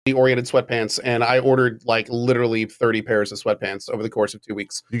oriented sweatpants, and I ordered like literally 30 pairs of sweatpants over the course of 2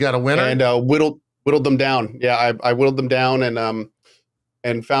 weeks. You got a winner? And whittled them down. Yeah, I whittled them down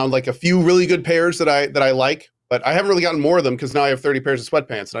and found like a few really good pairs that I like. But I haven't really gotten more of them because now I have 30 pairs of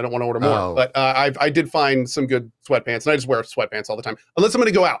sweatpants and I don't want to order more. Oh. But I did find some good sweatpants, and I just wear sweatpants all the time. Unless I'm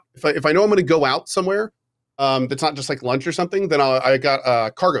going to go out. If I know I'm going to go out somewhere that's not just like lunch or something, then I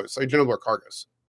got cargos. I generally wear cargos.